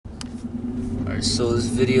Alright, so this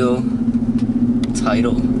video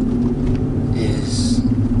title is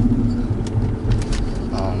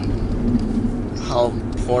how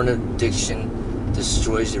porn addiction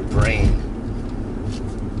destroys your brain,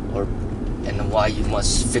 and why you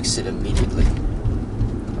must fix it immediately.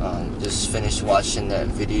 Just finished watching that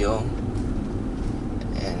video,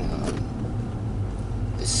 and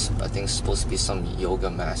I think it's supposed to be some yoga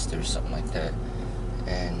master or something like that.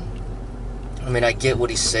 And I mean, I get what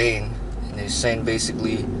he's saying. And he's saying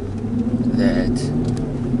basically that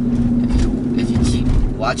if you keep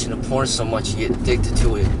watching the porn so much, you get addicted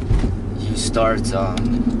to it. You start it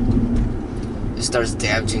starts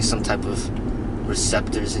damaging some type of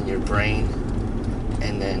receptors in your brain,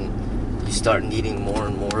 and then you start needing more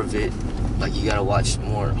and more of it. Like, you gotta watch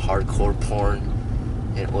more hardcore porn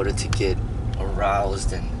in order to get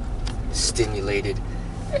aroused and stimulated,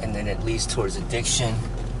 and then it leads towards addiction,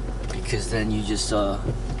 because then you just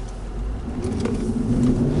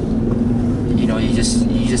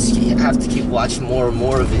you have to keep watching more and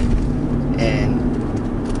more of it, and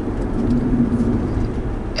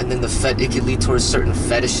then it could lead towards certain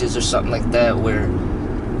fetishes or something like that, where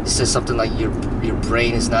it says something like your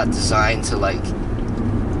brain is not designed to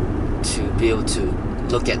be able to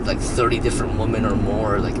look at like 30 different women or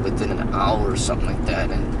more like within an hour or something like that,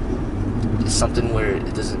 and it's something where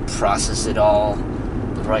it doesn't process it all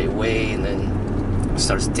the right way, and then it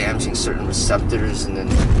starts damaging certain receptors, and then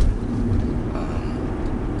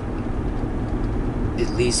it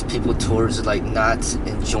leads people towards like not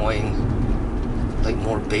enjoying like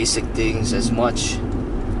more basic things as much.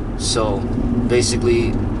 So basically,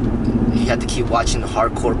 you have to keep watching the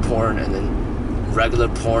hardcore porn, and then regular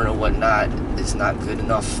porn or whatnot is not good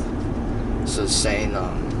enough. So it's saying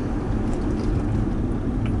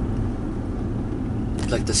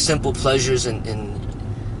like the simple pleasures in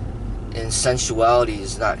sensuality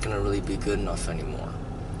is not gonna really be good enough anymore.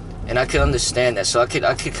 And I could understand that, so I could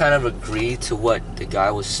kind of agree to what the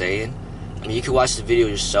guy was saying. I mean, you can watch the video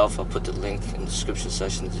yourself. I'll put the link in the description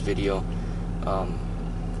section of this video.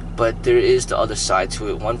 But there is the other side to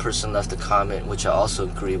it. One person left a comment, which I also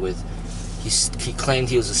agree with. He claimed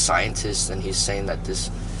he was a scientist, and he's saying that this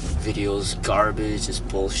video is garbage, it's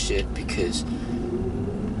bullshit, because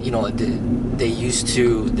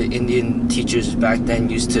the Indian teachers back then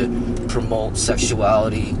used to promote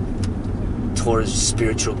sexuality towards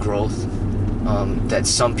spiritual growth. That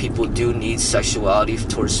some people do need sexuality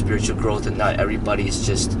towards spiritual growth, and not everybody is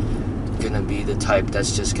just gonna be the type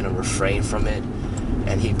that's just gonna refrain from it.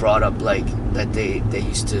 And he brought up like that they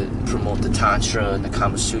used to promote the Tantra and the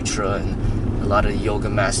Kama Sutra, and a lot of the yoga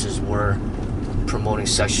masters were promoting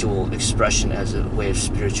sexual expression as a way of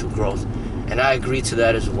spiritual growth. And I agree to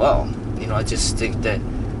that as well. I just think that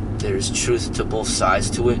there's truth to both sides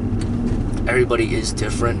to it. Everybody is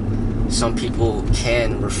different. Some people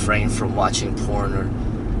can refrain from watching porn or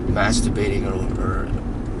masturbating or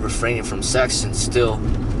refraining from sex and still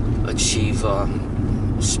achieve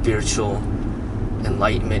spiritual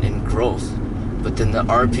enlightenment and growth. But then there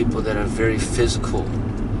are people that are very physical,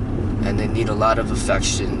 and they need a lot of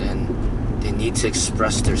affection, and they need to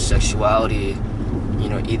express their sexuality,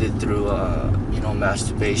 either through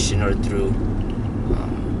masturbation or through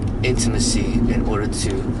intimacy, in order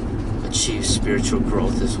to achieve spiritual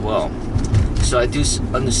growth as well. So I do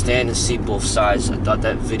understand and see both sides. I thought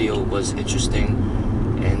that video was interesting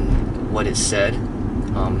in what it said,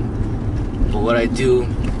 but what I do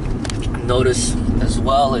notice as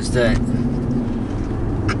well is that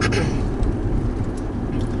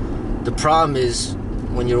the problem is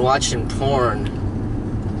when you're watching porn,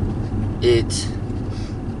 it's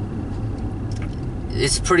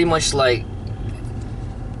pretty much like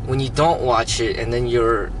when you don't watch it and then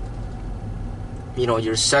you're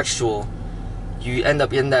sexual, you end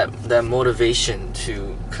up in that motivation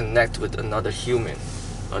to connect with another human,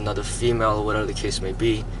 another female, or whatever the case may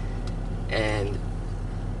be, and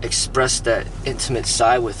express that intimate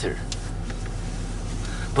side with her.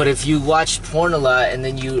 But if you watch porn a lot and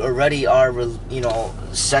then you already are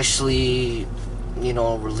sexually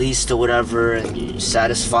released or whatever, and you're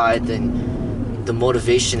satisfied, then the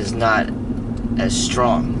motivation is not as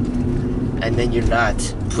strong, and then you're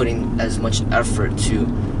not putting as much effort to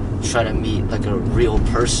try to meet like a real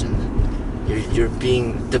person. You're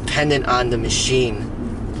being dependent on the machine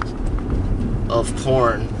of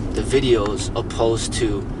porn, the videos, opposed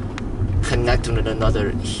to connecting with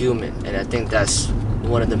another human. And I think that's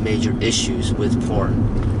one of the major issues with porn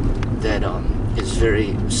that is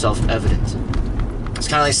very self-evident. It's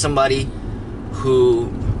kind of like somebody who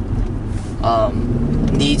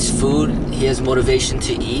needs food. He has motivation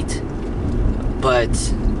to eat, but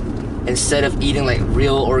instead of eating like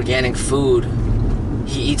real organic food,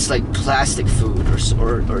 he eats like plastic food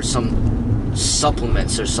or some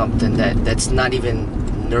supplements or something that's not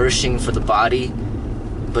even nourishing for the body,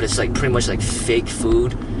 but it's like pretty much like fake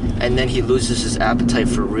food, and then he loses his appetite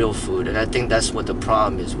for real food. And I think that's what the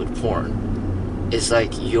problem is with porn. It's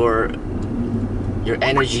like your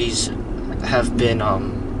energies have been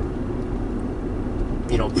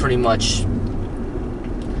you know, pretty much,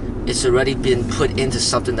 it's already been put into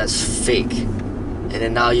something that's fake, and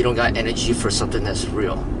then now you don't got energy for something that's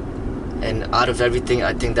real. And out of everything,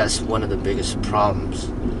 I think that's one of the biggest problems.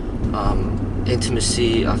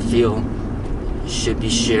 Intimacy, I feel, should be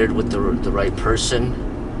shared with the right person,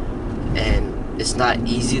 and it's not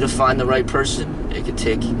easy to find the right person. It could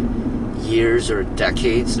take years or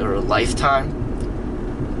decades or a lifetime,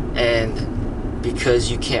 and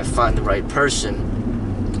because you can't find the right person,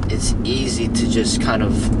 it's easy to just kind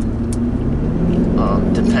of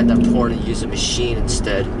depend on porn and use a machine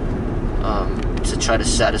instead, to try to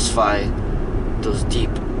satisfy those deep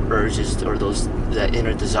urges or that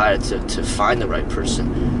inner desire to find the right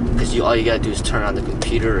person. Because all you gotta do is turn on the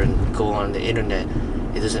computer and go on the internet.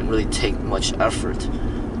 It doesn't really take much effort.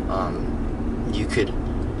 You could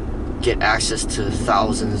get access to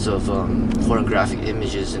thousands of pornographic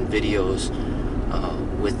images and videos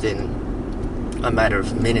within a matter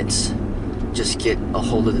of minutes. Just get a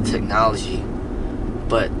hold of the technology.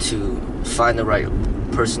 But to find the right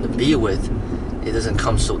person to be with, it doesn't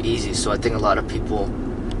come so easy. So I think a lot of people,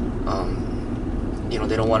 you know,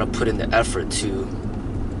 they don't want to put in the effort to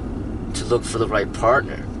look for the right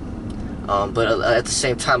partner. But at the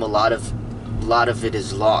same time, a lot of it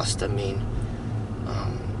is lost. I mean,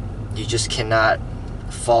 you just cannot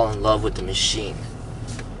fall in love with the machine.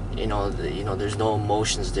 You know, there's no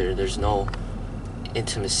emotions there. There's no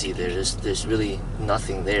intimacy there. There's really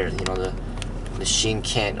nothing there. You know, the machine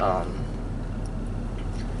can't,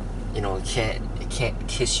 you know, it can't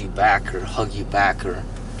kiss you back or hug you back or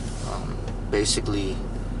basically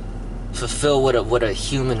fulfill what a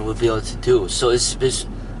human would be able to do. So it's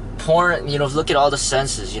porn. You know, look at all the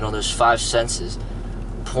senses. You know, there's 5 senses.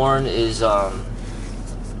 Porn is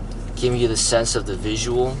giving you the sense of the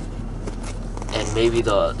visual and maybe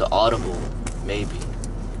the audible, maybe.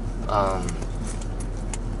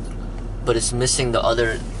 But it's missing the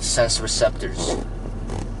other sense receptors,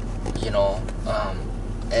 you know,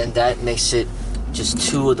 and that makes it just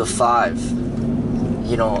 2 of the 5,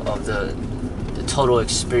 you know, of the total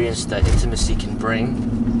experience that intimacy can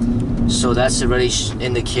bring. So that's already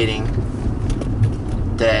indicating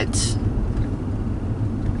that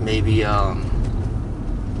maybe,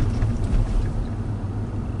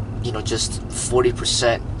 you know, just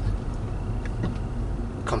 40%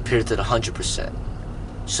 compared to the 100%.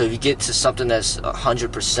 So if you get to something that's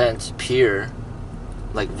 100% pure,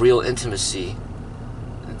 like real intimacy,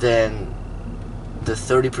 then the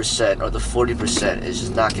 30% or the 40% is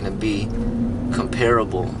just not going to be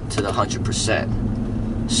comparable to the 100%.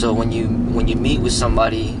 So when you meet with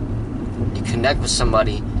somebody, you connect with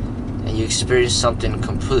somebody, and you experience something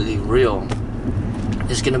completely real,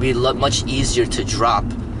 it's going to be much easier to drop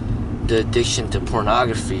the addiction to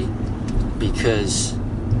pornography, because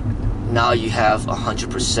now you have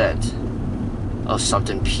 100% of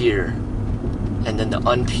something pure, and then the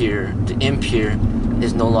impure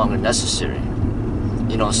is no longer necessary.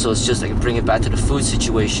 You know, so it's just like, bring it back to the food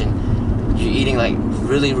situation. You're eating like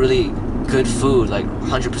really, really good food, like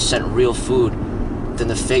 100% real food, then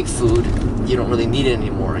the fake food, you don't really need it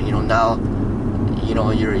anymore. You know, now, you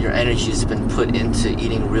know, your energy has been put into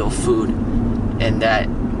eating real food, and that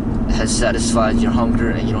has satisfied your hunger,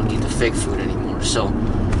 and you don't need the fake food anymore. So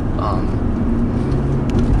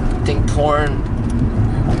I think porn,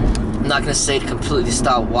 I'm not gonna say to completely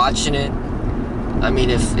stop watching it. I mean,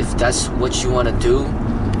 if that's what you want to do,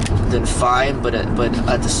 then fine, but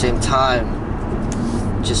at the same time,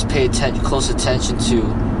 just pay close attention to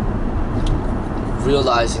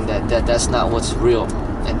realizing that that's not what's real,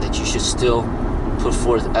 and that you should still put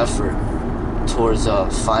forth effort towards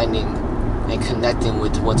finding and connecting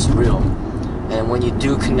with what's real. And when you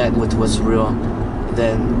do connect with what's real,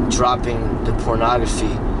 then dropping the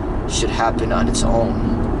pornography should happen on its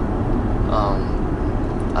own.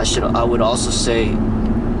 I would also say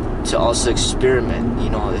to also experiment. You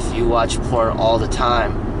know, if you watch porn all the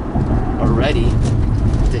time already,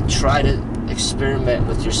 then try to experiment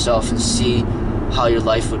with yourself and see how your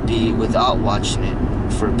life would be without watching it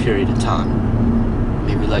for a period of time.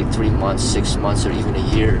 Maybe like 3 months, 6 months, or even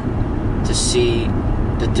a year, to see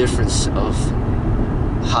the difference of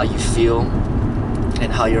how you feel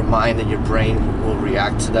and how your mind and your brain will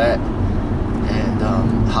react to that, and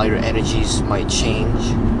how your energies might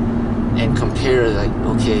change. and compare, like,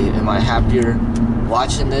 okay, am I happier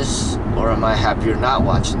watching this, or am I happier not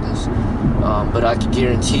watching this? But I can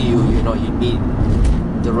guarantee you, you know, you meet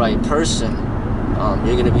the right person,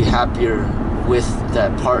 you're gonna be happier with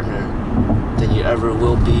that partner than you ever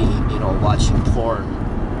will be, you know, watching porn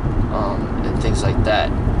and things like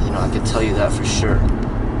that. You know, I can tell you that for sure.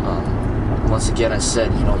 Once again, I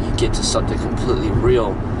said, you know, you get to something completely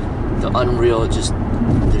real. The unreal, just,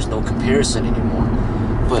 there's no comparison anymore.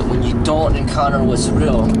 But when you don't encounter what's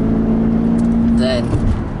real, then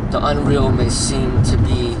the unreal may seem to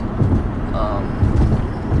be,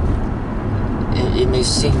 it may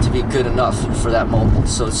seem to be good enough for that moment.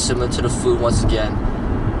 So it's similar to the food once again.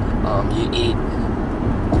 You eat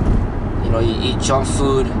junk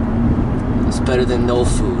food, it's better than no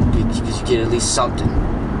food because you get at least something.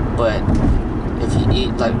 But if you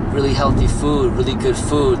eat like really healthy food, really good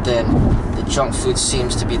food, then the junk food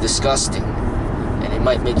seems to be disgusting, and it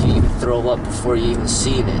might make you even throw up before you even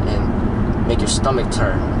seen it, and make your stomach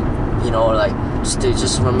turn. You know, or like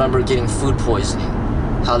just remember getting food poisoning,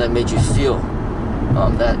 how that made you feel.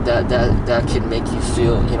 That can make you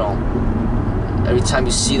feel, you know, every time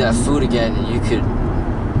you see that food again, you could,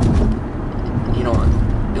 you know,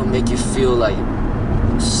 it'll make you feel like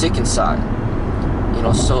sick inside. You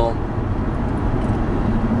know, so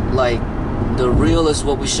like the real is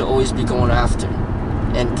what we should always be going after,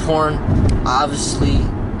 and porn obviously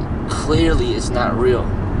clearly is not real.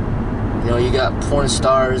 You know, you got porn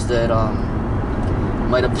stars that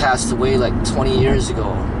might have passed away like 20 years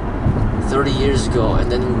ago, 30 years ago,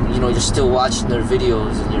 and then, you know, you're still watching their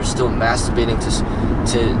videos and you're still masturbating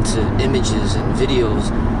to images and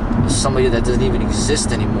videos of somebody that doesn't even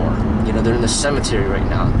exist anymore. You know, they're in the cemetery right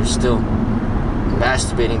now. They're still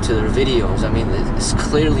masturbating to their videos. I mean, it's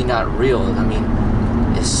clearly not real. I mean,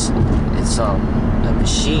 it's a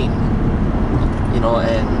machine, you know,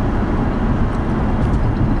 and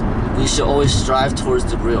we should always strive towards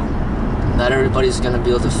the real. Not everybody's gonna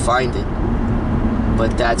be able to find it,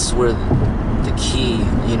 but that's where the key,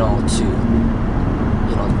 you know, to,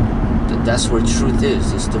 you know, that's where truth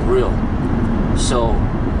is. It's the real. So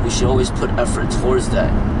we should always put effort towards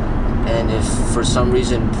that. And if for some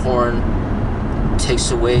reason porn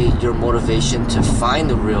takes away your motivation to find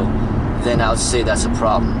the real, then I would say that's a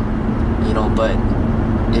problem. You know, but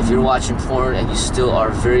if you're watching porn and you still are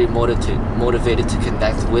very motivated to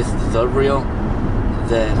connect with the real,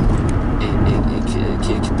 then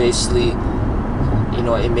it basically, you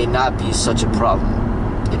know, it may not be such a problem.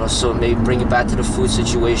 You know, so maybe bring it back to the food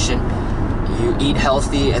situation. You eat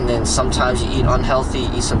healthy, and then sometimes you eat unhealthy,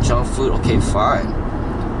 eat some junk food. Okay, fine.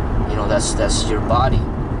 You know, that's your body.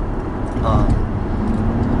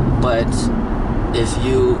 But if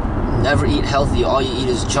you never eat healthy, all you eat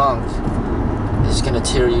is junk, it's gonna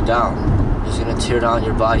tear you down. It's gonna tear down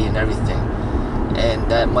your body and everything.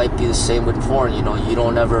 And that might be the same with porn. You know, you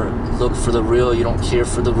don't ever look for the real, you don't care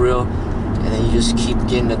for the real, and then you just keep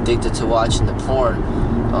getting addicted to watching the porn.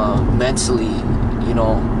 Mentally, you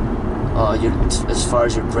know, as far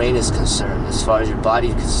as your brain is concerned, as far as your body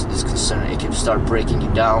is concerned, it can start breaking you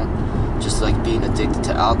down, just like being addicted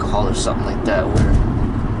to alcohol or something like that,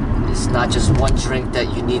 where it's not just one drink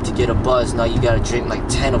that you need to get a buzz. Now you gotta drink like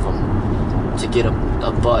 10 of them to get a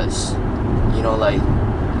buzz. You know, like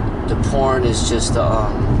the porn is just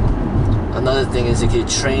another thing is it can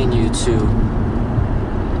train you to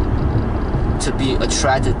be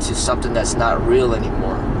attracted to something that's not real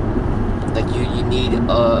anymore. Like you need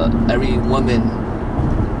every woman,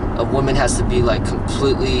 a woman has to be like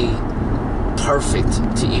completely perfect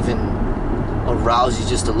to even arouse you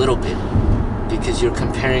just a little bit, because you're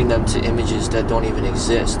comparing them to images that don't even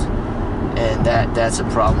exist, and that's a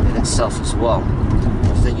problem in itself as well.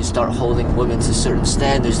 Then you start holding women to certain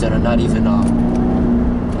standards that are not even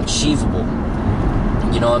achievable.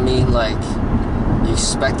 You know what I mean? Like, you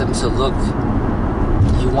expect them to look,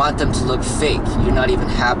 you want them to look fake. You're not even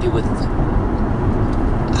happy with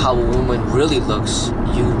how a woman really looks.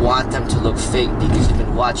 You want them to look fake because you've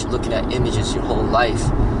been looking at images your whole life,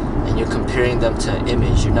 and you're comparing them to an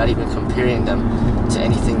image. You're not even comparing them to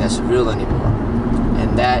anything that's real anymore.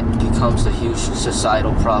 And that becomes a huge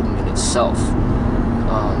societal problem in itself.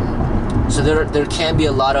 So there can be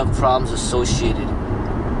a lot of problems associated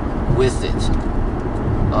with it.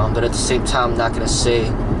 But at the same time, I'm not going to say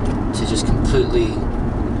to just completely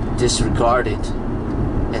disregard it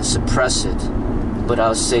and suppress it. But I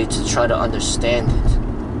would say to try to understand it.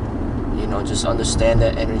 You know, just understand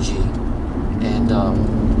that energy. And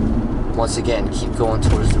once again, keep going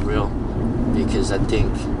towards the real. Because I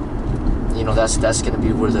think, you know, that's going to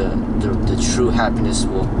be where the true happiness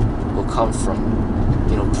will come from.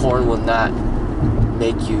 You know, porn will not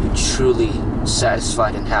make you truly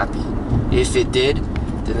satisfied and happy. If it did,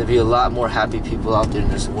 then there'd be a lot more happy people out there in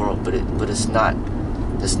this world. But it's not.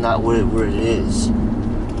 That's not where it is.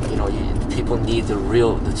 You know, people need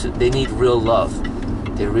they need real love.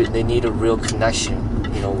 They need a real connection.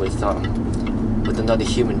 You know, with another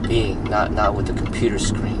human being, not with a computer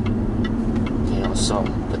screen. You know, so.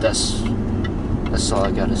 But that's all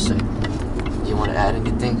I gotta say. You want to add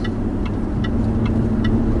anything?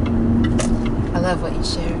 I love what you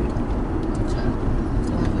shared.